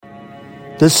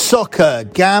The Soccer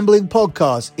Gambling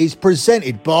Podcast is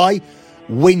presented by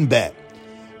WynnBET.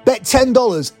 Bet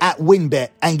 $10 at WynnBET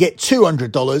and get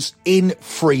 $200 in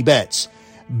free bets.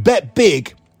 Bet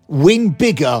big, win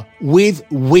bigger with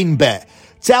WynnBET.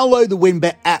 Download the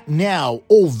WynnBET app now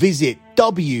or visit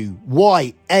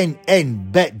wynnbet.com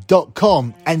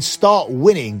and start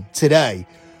winning today.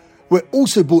 We're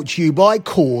also brought to you by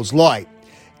Coors Light.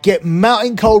 Get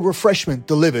mountain cold refreshment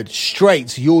delivered straight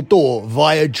to your door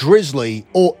via Drizzly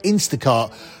or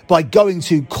Instacart by going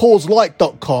to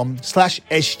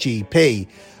CoorsLight.com/SGP.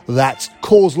 That's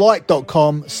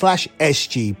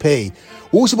CoorsLight.com/SGP.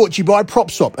 We're also brought to you by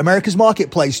PropSwap, America's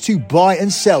marketplace to buy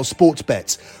and sell sports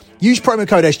bets. Use promo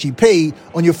code SGP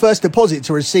on your first deposit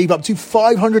to receive up to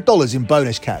 $500 in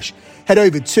bonus cash. Head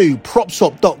over to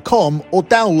PropSwap.com or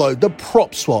download the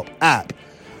PropSwap app.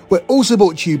 We're also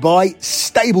brought to you by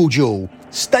StableDuel.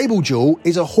 StableDuel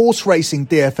is a horse racing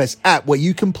DFS app where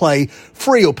you can play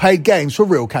free or paid games for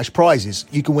real cash prizes.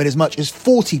 You can win as much as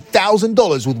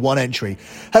 $40,000 with one entry.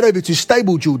 Head over to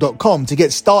StableDuel.com to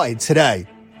get started today.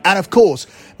 And of course,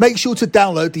 make sure to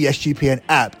download the SGPN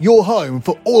app, your home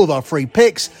for all of our free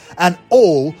picks and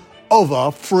all of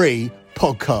our free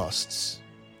podcasts.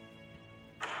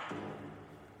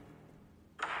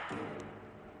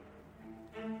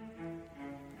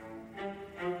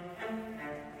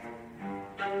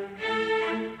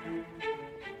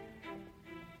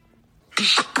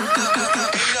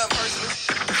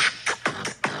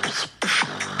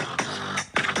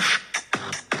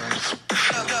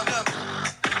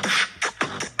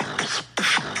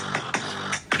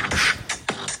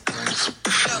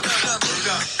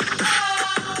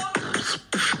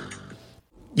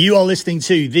 You are listening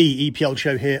to the EPL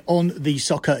show here on the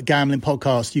Soccer Gambling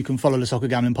Podcast. You can follow the Soccer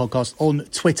Gambling Podcast on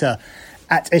Twitter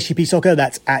at SGP Soccer.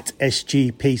 That's at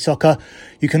SGP Soccer.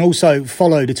 You can also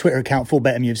follow the Twitter account for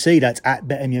BetMUFC. That's at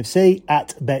BetMUFC,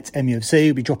 at BetMUFC.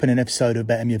 We'll be dropping an episode of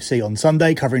BetMUFC on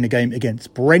Sunday covering the game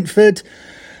against Brentford.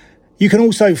 You can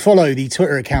also follow the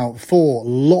Twitter account for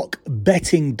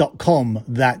lockbetting.com.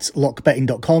 That's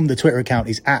lockbetting.com. The Twitter account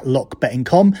is at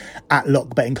lockbetting.com, at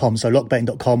lockbetting.com. So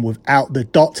lockbetting.com without the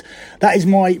dot. That is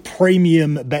my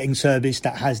premium betting service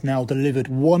that has now delivered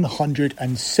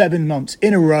 107 months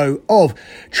in a row of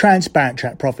transparent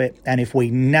track profit. And if we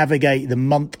navigate the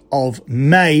month of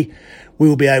May, we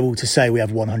will be able to say we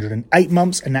have 108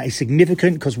 months. And that is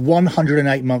significant because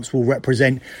 108 months will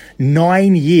represent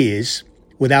 9 years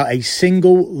without a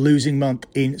single losing month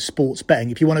in sports betting.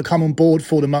 If you want to come on board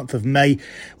for the month of May,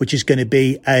 which is going to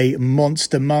be a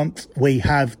monster month, we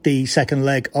have the second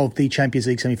leg of the Champions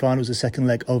League semi-finals, the second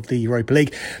leg of the Europa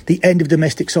League, the end of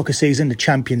domestic soccer season, the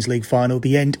Champions League final,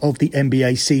 the end of the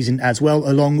NBA season as well,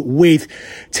 along with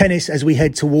tennis as we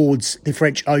head towards the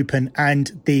French Open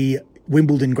and the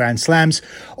Wimbledon Grand Slams.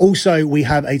 Also, we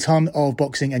have a ton of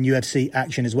boxing and UFC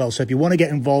action as well. So if you want to get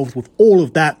involved with all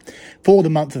of that for the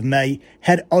month of May,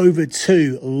 head over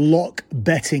to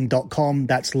lockbetting.com.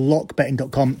 That's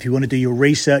lockbetting.com if you want to do your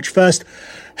research. First,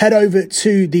 head over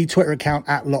to the Twitter account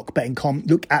at lockbetting.com.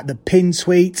 Look at the pin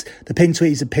tweet. The pin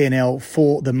tweet is a P&L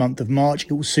for the month of March.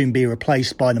 It will soon be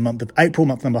replaced by the month of April,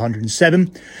 month number 107.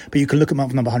 But you can look at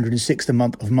month number 106, the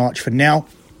month of March for now.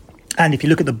 And if you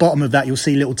look at the bottom of that, you'll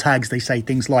see little tags. They say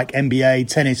things like NBA,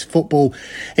 tennis, football,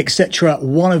 etc.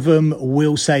 One of them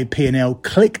will say P&L.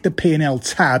 Click the P&L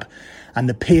tab, and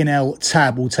the P&L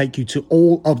tab will take you to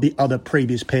all of the other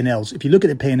previous P&Ls. If you look at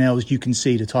the P&Ls, you can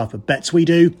see the type of bets we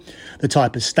do, the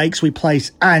type of stakes we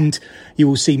place, and you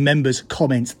will see members'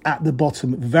 comments at the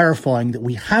bottom verifying that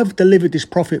we have delivered this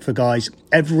profit for guys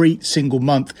every single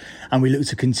month, and we look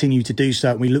to continue to do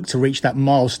so. And we look to reach that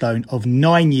milestone of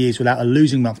 9 years without a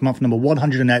losing month, month number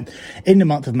 108 in the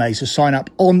month of May. So sign up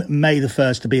on May the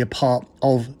 1st to be a part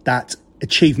of that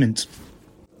achievement.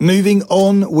 Moving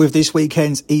on with this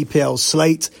weekend's EPL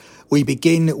slate, we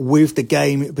begin with the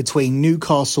game between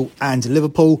Newcastle and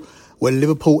Liverpool, where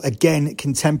Liverpool again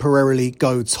can temporarily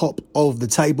go top of the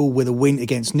table with a win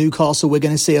against Newcastle. We're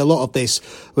going to see a lot of this.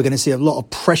 We're going to see a lot of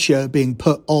pressure being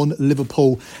put on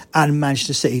Liverpool and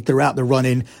Manchester City throughout the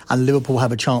run-in, and Liverpool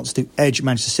have a chance to edge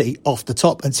Manchester City off the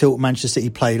top until Manchester City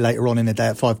play later on in the day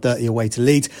at 5:30 away to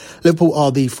Leeds. Liverpool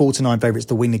are the 4-9 favourites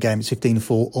to win the game. It's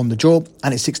 15-4 on the draw,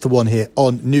 and it's 6-1 here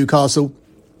on Newcastle.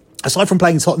 Aside from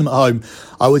playing Tottenham at home,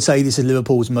 I would say this is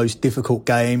Liverpool's most difficult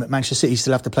game. Manchester City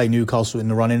still have to play Newcastle in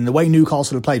the run-in. And the way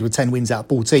Newcastle have played with 10 wins out of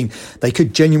 14, they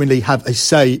could genuinely have a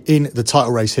say in the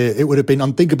title race here. It would have been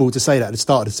unthinkable to say that at the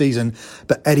start of the season,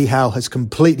 but Eddie Howe has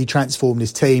completely transformed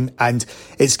this team, and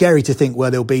it's scary to think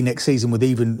where they'll be next season with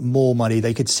even more money.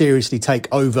 They could seriously take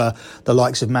over the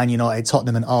likes of Man United,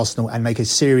 Tottenham and Arsenal and make a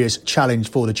serious challenge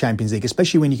for the Champions League,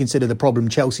 especially when you consider the problem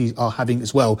Chelsea are having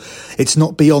as well. It's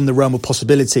not beyond the realm of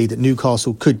possibility that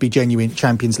Newcastle could be genuine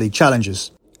Champions League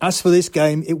challengers. As for this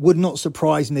game, it would not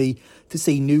surprise me to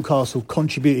see Newcastle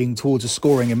contributing towards a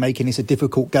scoring and making this a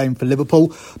difficult game for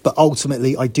Liverpool. But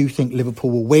ultimately, I do think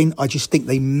Liverpool will win. I just think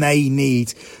they may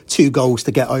need 2 goals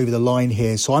to get over the line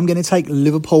here. So I'm going to take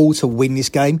Liverpool to win this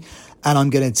game. And I'm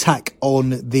going to tack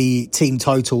on the team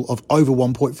total of over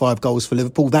 1.5 goals for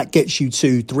Liverpool. That gets you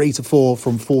to 3 to 4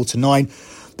 from 4 to 9.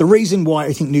 The reason why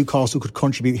I think Newcastle could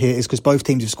contribute here is because both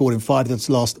teams have scored in five of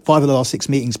the last 6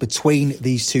 meetings between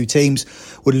these two teams,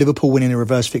 with Liverpool winning a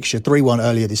reverse fixture 3-1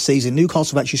 earlier this season.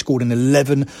 Newcastle have actually scored in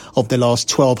 11 of their last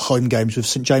 12 home games, with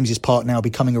St James's Park now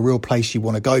becoming a real place you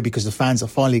want to go because the fans are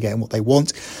finally getting what they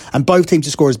want. And both teams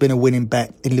to score has been a winning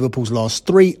bet in Liverpool's last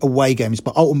 3 away games.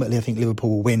 But ultimately, I think Liverpool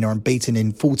will win. They're unbeaten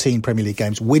in 14 Premier League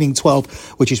games, winning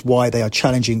 12, which is why they are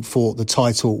challenging for the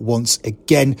title once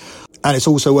again. And it's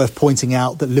also worth pointing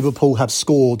out that Liverpool have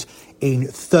scored in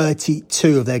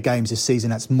 32 of their games this season.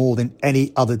 That's more than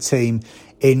any other team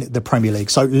in the Premier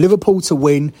League. So Liverpool to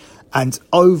win and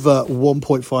over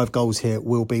 1.5 goals here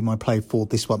will be my play for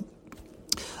this one.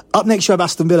 Up next, you have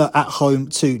Aston Villa at home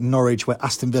to Norwich, where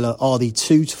Aston Villa are the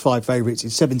 2 to 5 favourites.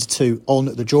 It's 7 to 2 on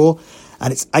the draw,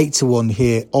 and it's 8 to 1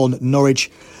 here on Norwich.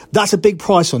 That's a big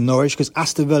price on Norwich because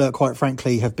Aston Villa, quite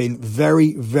frankly, have been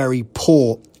very, very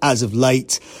poor as of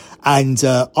late. And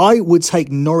I would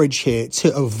take Norwich here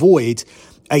to avoid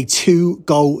a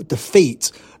 2-goal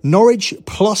defeat. Norwich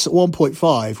plus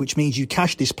 1.5, which means you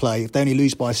cash this play if they only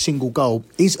lose by a single goal,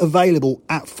 is available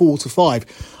at 4 to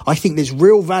 5. I think there's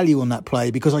real value on that play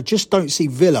because I just don't see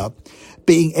Villa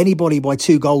beating anybody by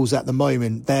 2 goals at the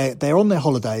moment. They're on their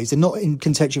holidays. They're not in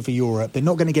contention for Europe. They're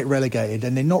not going to get relegated,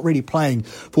 and they're not really playing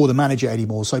for the manager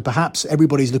anymore. So perhaps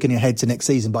everybody's looking ahead to next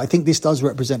season. But I think this does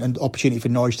represent an opportunity for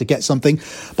Norwich to get something.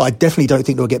 But I definitely don't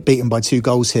think they'll get beaten by 2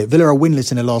 goals here. Villa are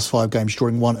winless in their last 5 games,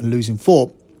 drawing 1 and losing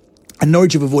 4. And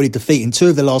Norwich have avoided defeat in 2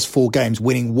 of their last 4 games,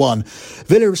 winning 1.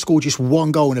 Villa have scored just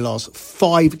 1 goal in the last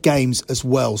 5 games as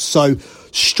well. So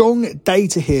strong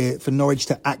data here for Norwich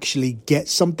to actually get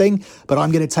something. But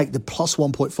I'm going to take the plus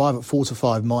 1.5 at 4 to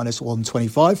 5 minus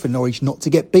 125 for Norwich not to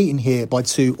get beaten here by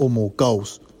 2 or more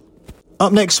goals.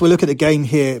 Up next, we'll look at the game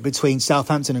here between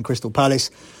Southampton and Crystal Palace,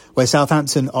 where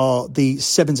Southampton are the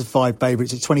 7 to 5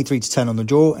 favourites. It's 23 to 10 on the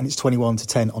draw, and it's 21 to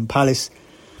 10 on Palace.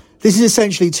 This is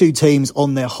essentially 2 teams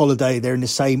on their holiday. They're in the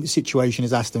same situation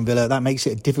as Aston Villa. That makes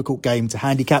it a difficult game to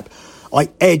handicap. I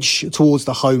edge towards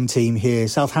the home team here.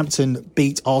 Southampton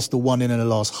beat Arsenal 1-0 in their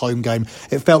last home game.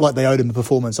 It felt like they owed them a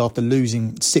performance after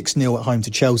losing 6-0 at home to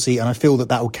Chelsea, and I feel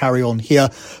that will carry on here.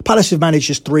 Palace have managed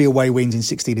just 3 away wins in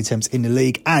 16 attempts in the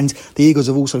league, and the Eagles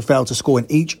have also failed to score in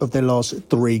each of their last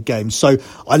 3 games. So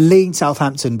I lean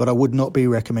Southampton, but I would not be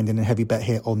recommending a heavy bet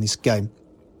here on this game.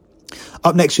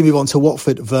 Up next, we move on to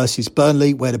Watford versus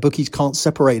Burnley, where the bookies can't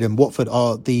separate them. Watford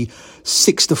are the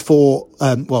 6 to 4.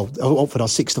 Watford are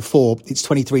 6 to 4. It's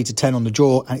 23 to 10 on the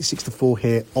draw, and it's 6 to 4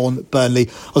 here on Burnley.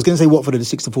 I was going to say Watford are the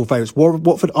 6 to 4 favourites.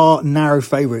 Watford are narrow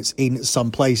favourites in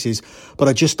some places, but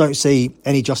I just don't see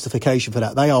any justification for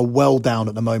that. They are well down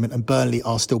at the moment, and Burnley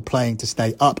are still playing to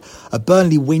stay up. A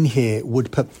Burnley win here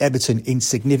would put Everton in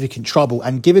significant trouble,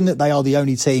 and given that they are the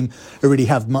only team who really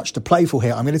have much to play for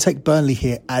here, I'm going to take Burnley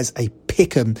here as a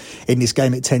pick'em in this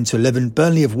game at 10 to 11.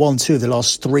 Burnley have won 2 of the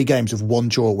last 3 games with 1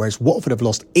 draw, whereas Watford have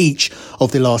lost each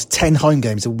of the last 10 home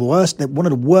games. They're one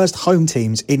of the worst home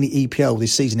teams in the EPL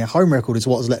this season. Their home record is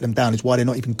what has let them down, is why they're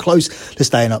not even close to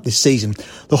staying up this season.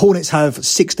 The Hornets have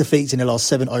 6 defeats in their last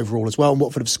 7 overall as well, and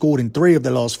Watford have scored in 3 of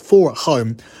their last 4 at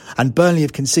home, and Burnley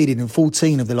have conceded in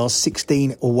 14 of their last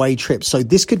 16 away trips. So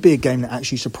this could be a game that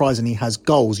actually surprisingly has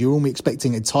goals. You're only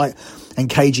expecting a tight and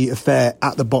cagey affair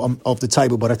at the bottom of the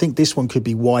table, but I think this one could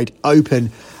be wide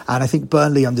open, and I think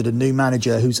Burnley, under the new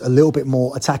manager who's a little bit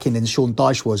more attacking than Sean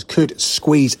Dyche was, could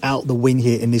squeeze out the win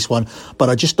here in this one, but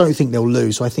I just don't think they'll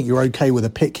lose. So I think you're okay with a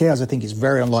pick here, as I think it's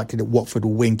very unlikely that Watford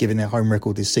will win given their home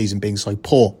record this season being so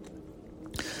poor.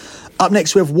 Up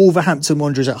next, we have Wolverhampton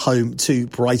Wanderers at home to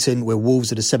Brighton, where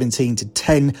Wolves are the 17 to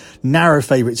 10 narrow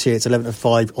favourites here. It's 11 to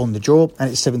 5 on the draw, and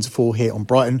it's 7 to 4 here on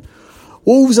Brighton.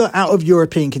 Wolves are out of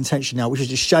European contention now, which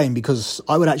is a shame because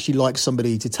I would actually like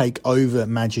somebody to take over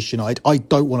Manchester United. I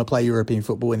don't want to play European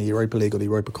football in the Europa League or the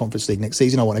Europa Conference League next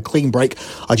season. I want a clean break.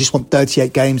 I just want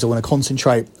 38 games. I want to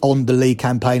concentrate on the league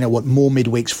campaign. I want more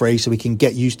midweeks free so we can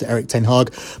get used to Erik ten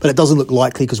Hag. But it doesn't look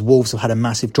likely because Wolves have had a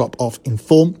massive drop off in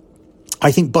form.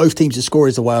 I think both teams to score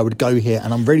is the way I would go here,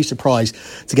 and I'm really surprised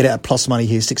to get it at plus money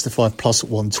here, 6-5 plus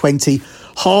 120.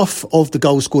 Half of the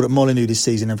goals scored at Molineux this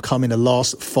season have come in the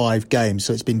last 5 games,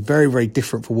 so it's been very, very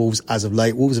different for Wolves as of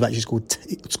late. Wolves have actually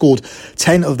scored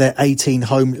 10 of their 18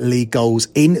 home league goals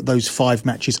in those 5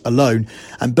 matches alone,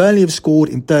 and Burnley have scored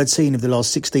in 13 of the last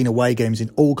 16 away games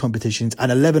in all competitions,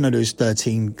 and 11 of those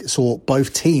 13 saw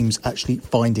both teams actually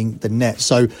finding the net.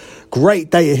 So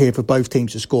great data here for both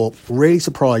teams to score. Really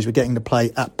surprised we're getting the play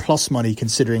at plus money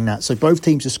considering that. So both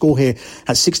teams to score here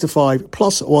at 6-5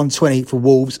 plus 120 for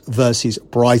Wolves versus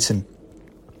Brighton.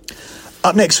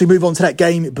 Up next, we move on to that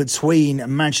game between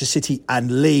Manchester City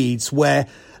and Leeds, where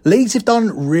Leeds have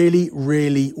done really,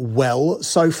 really well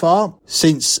so far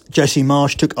since Jesse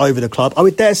Marsch took over the club. I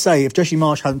would dare say if Jesse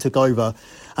Marsch hadn't took over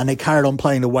and they carried on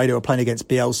playing the way they were playing against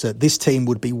Bielsa, this team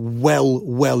would be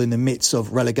well in the midst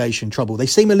of relegation trouble. They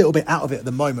seem a little bit out of it at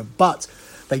the moment, but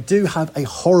they do have a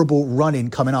horrible run-in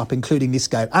coming up, including this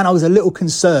game. And I was a little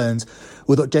concerned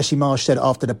with what Jesse Marsch said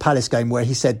after the Palace game, where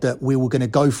he said that we were going to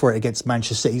go for it against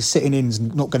Manchester City. Sitting in is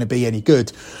not going to be any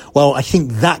good. Well, I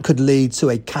think that could lead to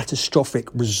a catastrophic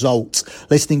result.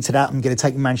 Listening to that, I'm going to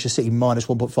take Manchester City minus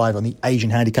 1.5 on the Asian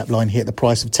handicap line here at the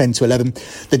price of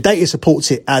 10-11. The data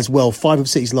supports it as well. 5 of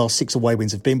City's last 6 away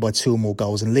wins have been by 2 or more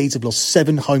goals, and Leeds have lost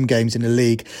 7 home games in the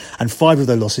league, and 5 of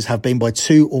those losses have been by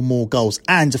 2 or more goals.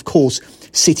 And, of course,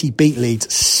 City beat Leeds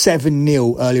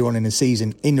 7-0 earlier on in the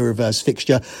season in the reverse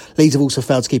fixture. Leeds have also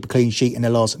failed to keep a clean sheet in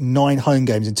their last 9 home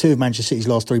games, and 2 of Manchester City's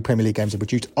last 3 Premier League games have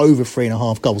produced over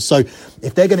 3.5 goals. So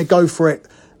if they're going to go for it,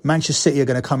 Manchester City are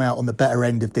going to come out on the better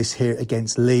end of this here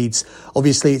against Leeds.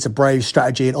 Obviously, it's a brave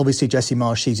strategy, and obviously Jesse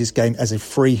Marsch sees this game as a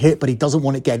free hit, but he doesn't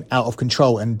want it getting out of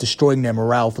control and destroying their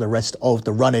morale for the rest of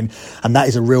the run-in, and that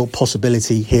is a real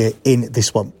possibility here in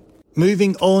this one.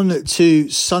 Moving on to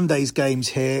Sunday's games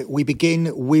here, we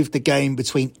begin with the game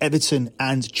between Everton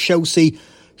and Chelsea.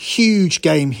 Huge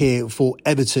game here for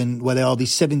Everton, where they are the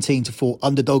 17-4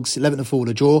 underdogs, 11-4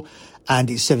 the draw, and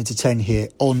it's 7-10 here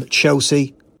on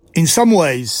Chelsea. In some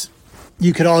ways,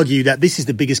 you could argue that this is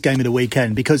the biggest game of the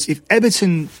weekend, because if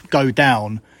Everton go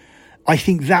down, I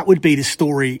think that would be the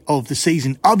story of the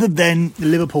season, other than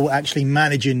Liverpool actually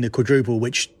managing the quadruple,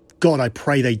 which, God, I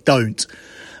pray they don't.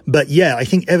 But yeah, I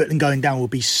think Everton going down will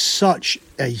be such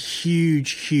a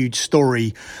huge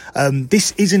story.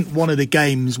 This isn't one of the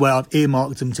games where I've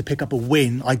earmarked them to pick up a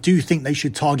win. I do think they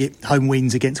should target home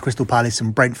wins against Crystal Palace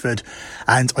and Brentford.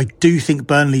 And I do think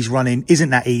Burnley's running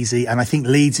isn't that easy. And I think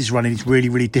Leeds' running is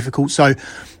really difficult. So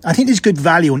I think there's good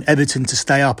value on Everton to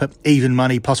stay up at even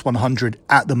money plus 100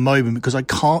 at the moment, because I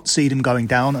can't see them going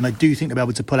down. And I do think they'll be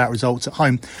able to pull out results at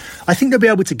home. I think they'll be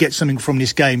able to get something from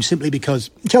this game simply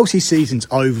because Chelsea's season's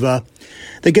over.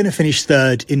 They're going to finish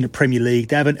 3rd in the Premier League.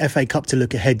 They have an FA Cup to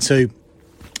look ahead to.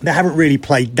 They haven't really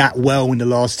played that well in the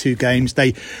last 2 games.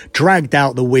 They dragged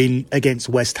out the win against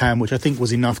West Ham, which I think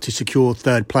was enough to secure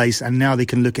 3rd place. And now they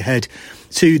can look ahead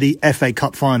to the FA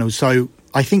Cup final. So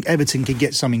I think Everton can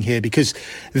get something here, because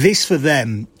this for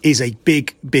them is a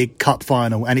big cup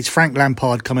final, and it's Frank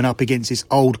Lampard coming up against his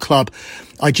old club.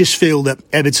 I just feel that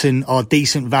Everton are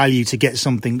decent value to get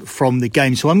something from the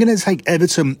game. So I'm going to take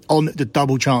Everton on the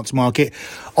double chance market.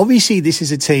 Obviously, this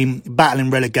is a team battling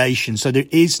relegation, so there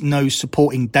is no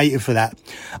supporting data for that,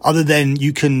 other than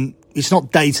it's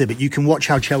not data, but you can watch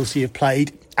how Chelsea have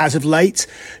played as of late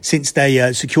since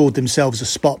they secured themselves a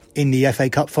spot in the FA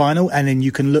Cup final. And then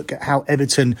you can look at how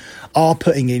Everton are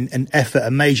putting in an effort, a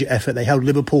major effort. They held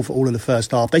Liverpool for all of the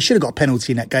first half. They should have got a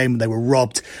penalty in that game. They were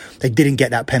robbed. They didn't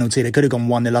get that penalty. They could have gone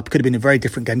 1-0 up. Could have been a very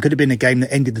different game. Could have been a game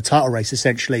that ended the title race,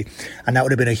 essentially. And that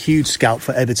would have been a huge scalp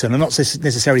for Everton. I'm not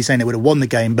necessarily saying they would have won the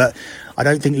game, but I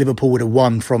don't think Liverpool would have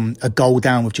won from a goal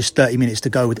down with just 30 minutes to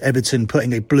go, with Everton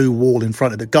putting a blue wall in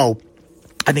front of the goal.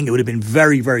 I think it would have been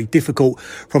very difficult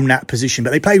from that position. But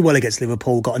they played well against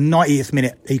Liverpool, got a 90th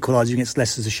minute equaliser against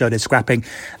Leicester to show they're scrapping,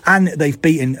 and they've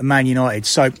beaten Man United.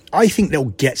 So I think they'll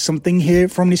get something here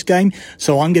from this game.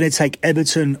 So I'm going to take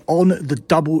Everton on the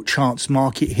double chance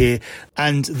market here,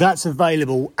 and that's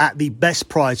available at the best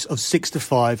price of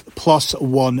 6-5 plus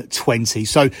 120.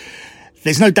 So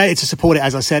there's no data to support it,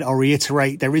 as I said. I'll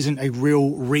reiterate, there isn't a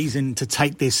real reason to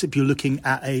take this if you're looking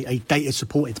at a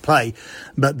data-supported play.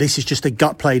 But this is just a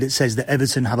gut play that says that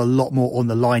Everton have a lot more on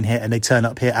the line here, and they turn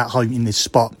up here at home in this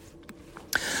spot.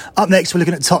 Up next, we're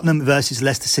looking at Tottenham versus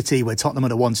Leicester City, where Tottenham are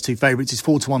the 1-2 favourites. It's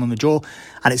 4-1 on the draw,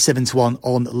 and it's 7-1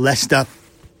 on Leicester.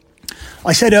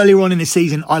 I said earlier on in the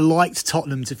season, I liked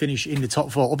Tottenham to finish in the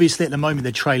top four. Obviously, at the moment,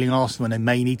 they're trailing Arsenal and they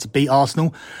may need to beat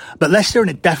Arsenal. But Leicester are in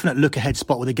a definite look-ahead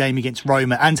spot with a game against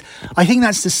Roma. And I think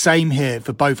that's the same here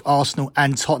for both Arsenal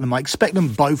and Tottenham. I expect them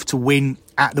both to win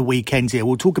at the weekend here.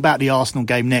 We'll talk about the Arsenal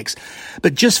game next.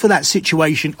 But just for that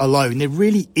situation alone, there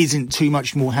really isn't too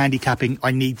much more handicapping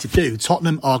I need to do.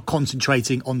 Tottenham are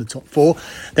concentrating on the top four.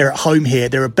 They're at home here.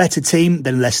 They're a better team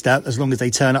than Leicester as long as they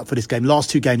turn up for this game. Last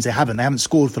two games they haven't. They haven't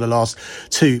scored for the last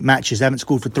two matches. They haven't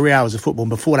scored for 3 hours of football. And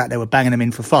before that, they were banging them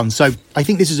in for fun. So I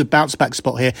think this is a bounce back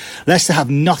spot here. Leicester have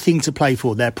nothing to play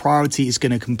for. Their priority is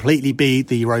going to completely be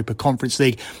the Europa Conference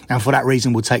League. And for that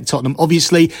reason, we'll take Tottenham.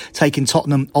 Obviously, taking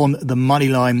Tottenham on the money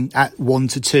line at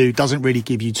 1-2 doesn't really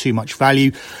give you too much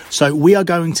value. So we are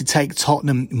going to take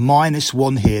Tottenham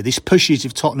 -1 here. This pushes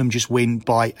if Tottenham just win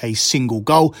by a single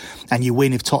goal, and you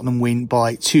win if Tottenham win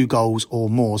by 2 goals or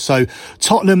more. So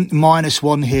Tottenham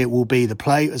 -1 here will be the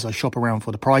play as I shop around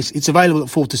for the price. It's available at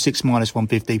 4-6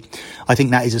 -150. I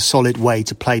think that is a solid way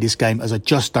to play this game, as I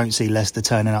just don't see Leicester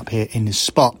turning up here in this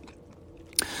spot.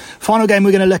 Final game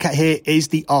we're going to look at here is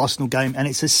the Arsenal game, and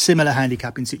it's a similar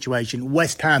handicapping situation.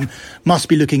 West Ham must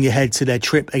be looking ahead to their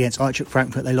trip against Eintracht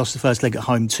Frankfurt. They lost the first leg at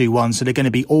home 2-1, so they're going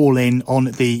to be all in on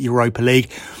the Europa League.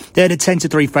 They're the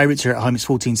 10-3 favourites here at home. It's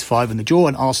 14-5 in the draw,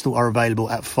 and Arsenal are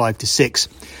available at 5-6.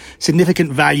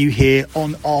 Significant value here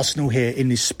on Arsenal here in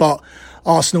this spot.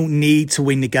 Arsenal need to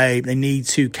win the game. They need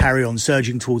to carry on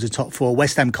surging towards the top four.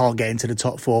 West Ham can't get into the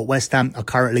top four. West Ham are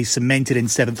currently cemented in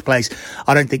 7th place.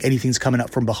 I don't think anything's coming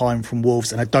up from behind from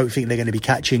Wolves, and I don't think they're going to be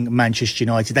catching Manchester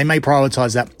United. They may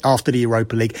prioritise that after the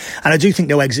Europa League, and I do think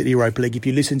they'll exit the Europa League. If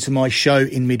you listen to my show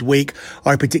in midweek,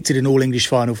 I predicted an all-English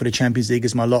final for the Champions League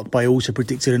as my lock, but I also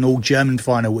predicted an all-German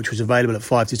final, which was available at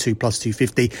 5-2 plus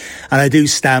 250, and I do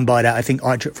stand by that. I think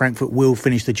Eintracht Frankfurt will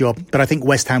finish the job, but I think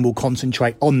West Ham will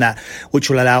concentrate on that, which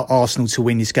will allow Arsenal to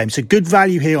win this game. So good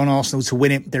value here on Arsenal to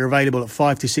win it. They're available at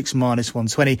 5-6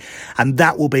 -120, and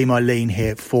that will be my lean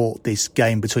here for this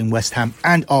game between West Ham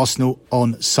and Arsenal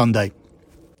on Sunday.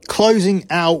 Closing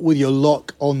out with your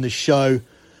lock on the show,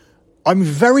 I'm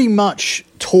very much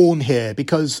torn here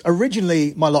because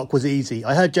originally my lock was easy.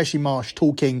 I heard Jesse Marsch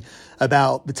talking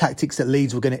about the tactics that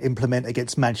Leeds were going to implement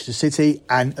against Manchester City,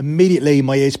 and immediately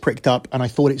my ears pricked up and I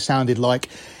thought it sounded like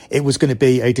it was going to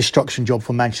be a destruction job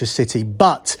for Manchester City.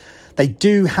 But they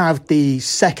do have the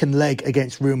second leg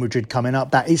against Real Madrid coming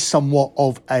up. That is somewhat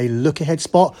of a look-ahead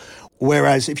spot.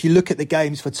 Whereas if you look at the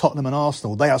games for Tottenham and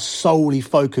Arsenal, they are solely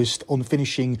focused on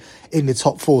finishing in the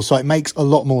top four. So it makes a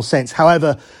lot more sense.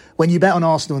 However, when you bet on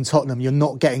Arsenal and Tottenham, you're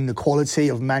not getting the quality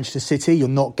of Manchester City. You're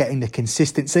not getting the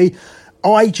consistency.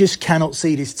 I just cannot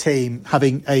see this team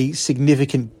having a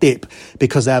significant dip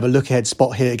because they have a look-ahead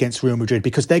spot here against Real Madrid,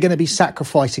 because they're going to be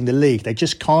sacrificing the league. They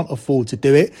just can't afford to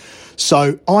do it.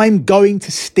 So I'm going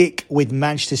to stick with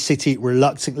Manchester City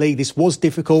reluctantly. This was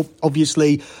difficult.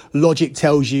 Obviously, logic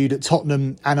tells you that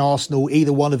Tottenham and Arsenal,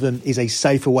 either one of them is a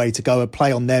safer way to go and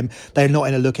play on them. They're not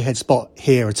in a look-ahead spot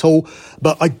here at all.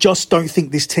 But I just don't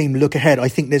think this team look ahead. I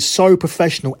think they're so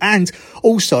professional. And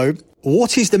also,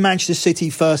 what is the Manchester City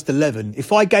first 11?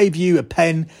 If I gave you a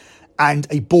pen and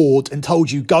a board and told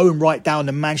you go and write down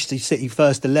the Manchester City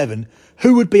first 11,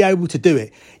 who would be able to do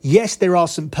it? Yes, there are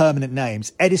some permanent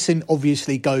names. Edison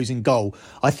obviously goes in goal.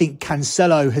 I think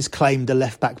Cancelo has claimed the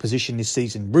left-back position this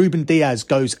season. Ruben Diaz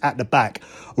goes at the back.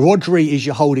 Rodri is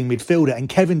your holding midfielder, and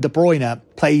Kevin De Bruyne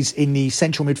plays in the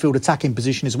central midfield attacking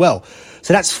position as well.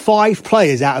 So that's 5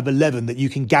 players out of 11 that you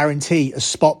can guarantee a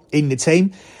spot in the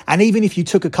team. And even if you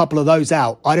took a couple of those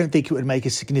out, I don't think it would make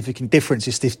a significant difference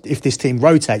if this team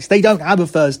rotates. They don't have a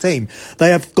first team. They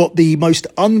have got the most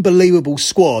unbelievable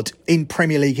squad in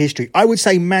Premier League history. I would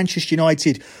say Manchester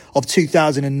United of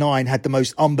 2009 had the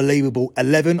most unbelievable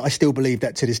 11. I still believe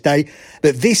that to this day.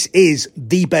 But this is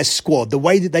the best squad. The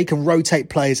way that they can rotate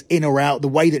players in or out, the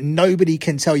way that nobody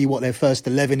can tell you what their first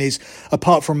 11 is,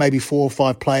 apart from maybe 4 or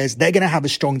 5 players. They're going to have a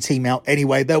strong team out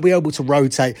anyway. They'll be able to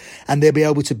rotate and they'll be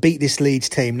able to beat this Leeds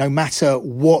team, no matter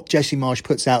what Jesse Marsch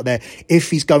puts out there, if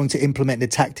he's going to implement the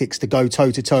tactics to go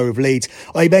toe-to-toe with Leeds.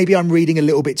 Maybe I'm reading a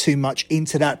little bit too much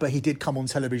into that, but he did come on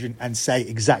television and say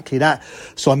exactly that.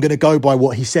 So I'm going to go by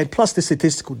what he said, plus the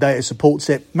statistical data supports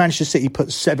it. Manchester City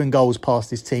put 7 goals past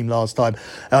this team last time.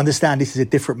 I understand this is a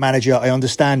different manager. I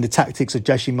understand the tactics of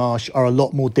Jesse Marsch are a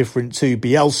lot more different to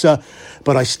Bielsa,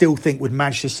 but I still think with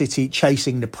Manchester City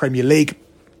chasing the Premier League,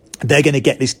 they're going to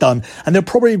get this done, and they'll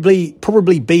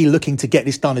probably be looking to get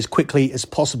this done as quickly as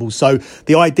possible. So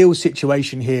the ideal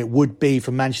situation here would be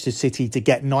for Manchester City to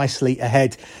get nicely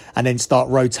ahead and then start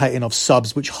rotating off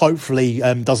subs, which hopefully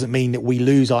doesn't mean that we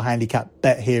lose our handicap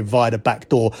bet here via the back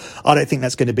door. I don't think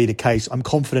that's going to be the case. I'm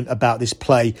confident about this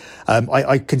play.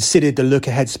 I considered the look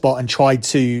ahead spot and tried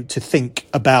to think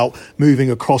about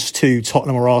moving across to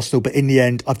Tottenham or Arsenal, but in the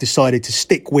end I've decided to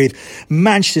stick with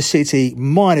Manchester City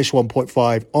minus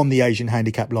 1.5 on the Asian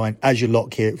handicap line as your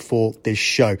lock here for this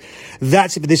show.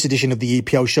 That's it for this edition of the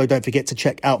EPL show. Don't forget to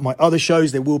check out my other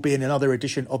shows. There will be in another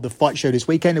edition of the Fight Show this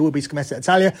weekend. There will be Scommessa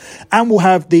Italia, and we'll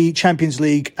have the Champions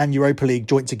League and Europa League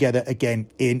joint together again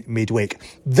in midweek.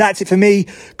 That's it for me.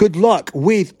 Good luck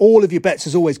with all of your bets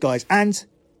as always, guys, and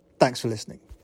thanks for listening.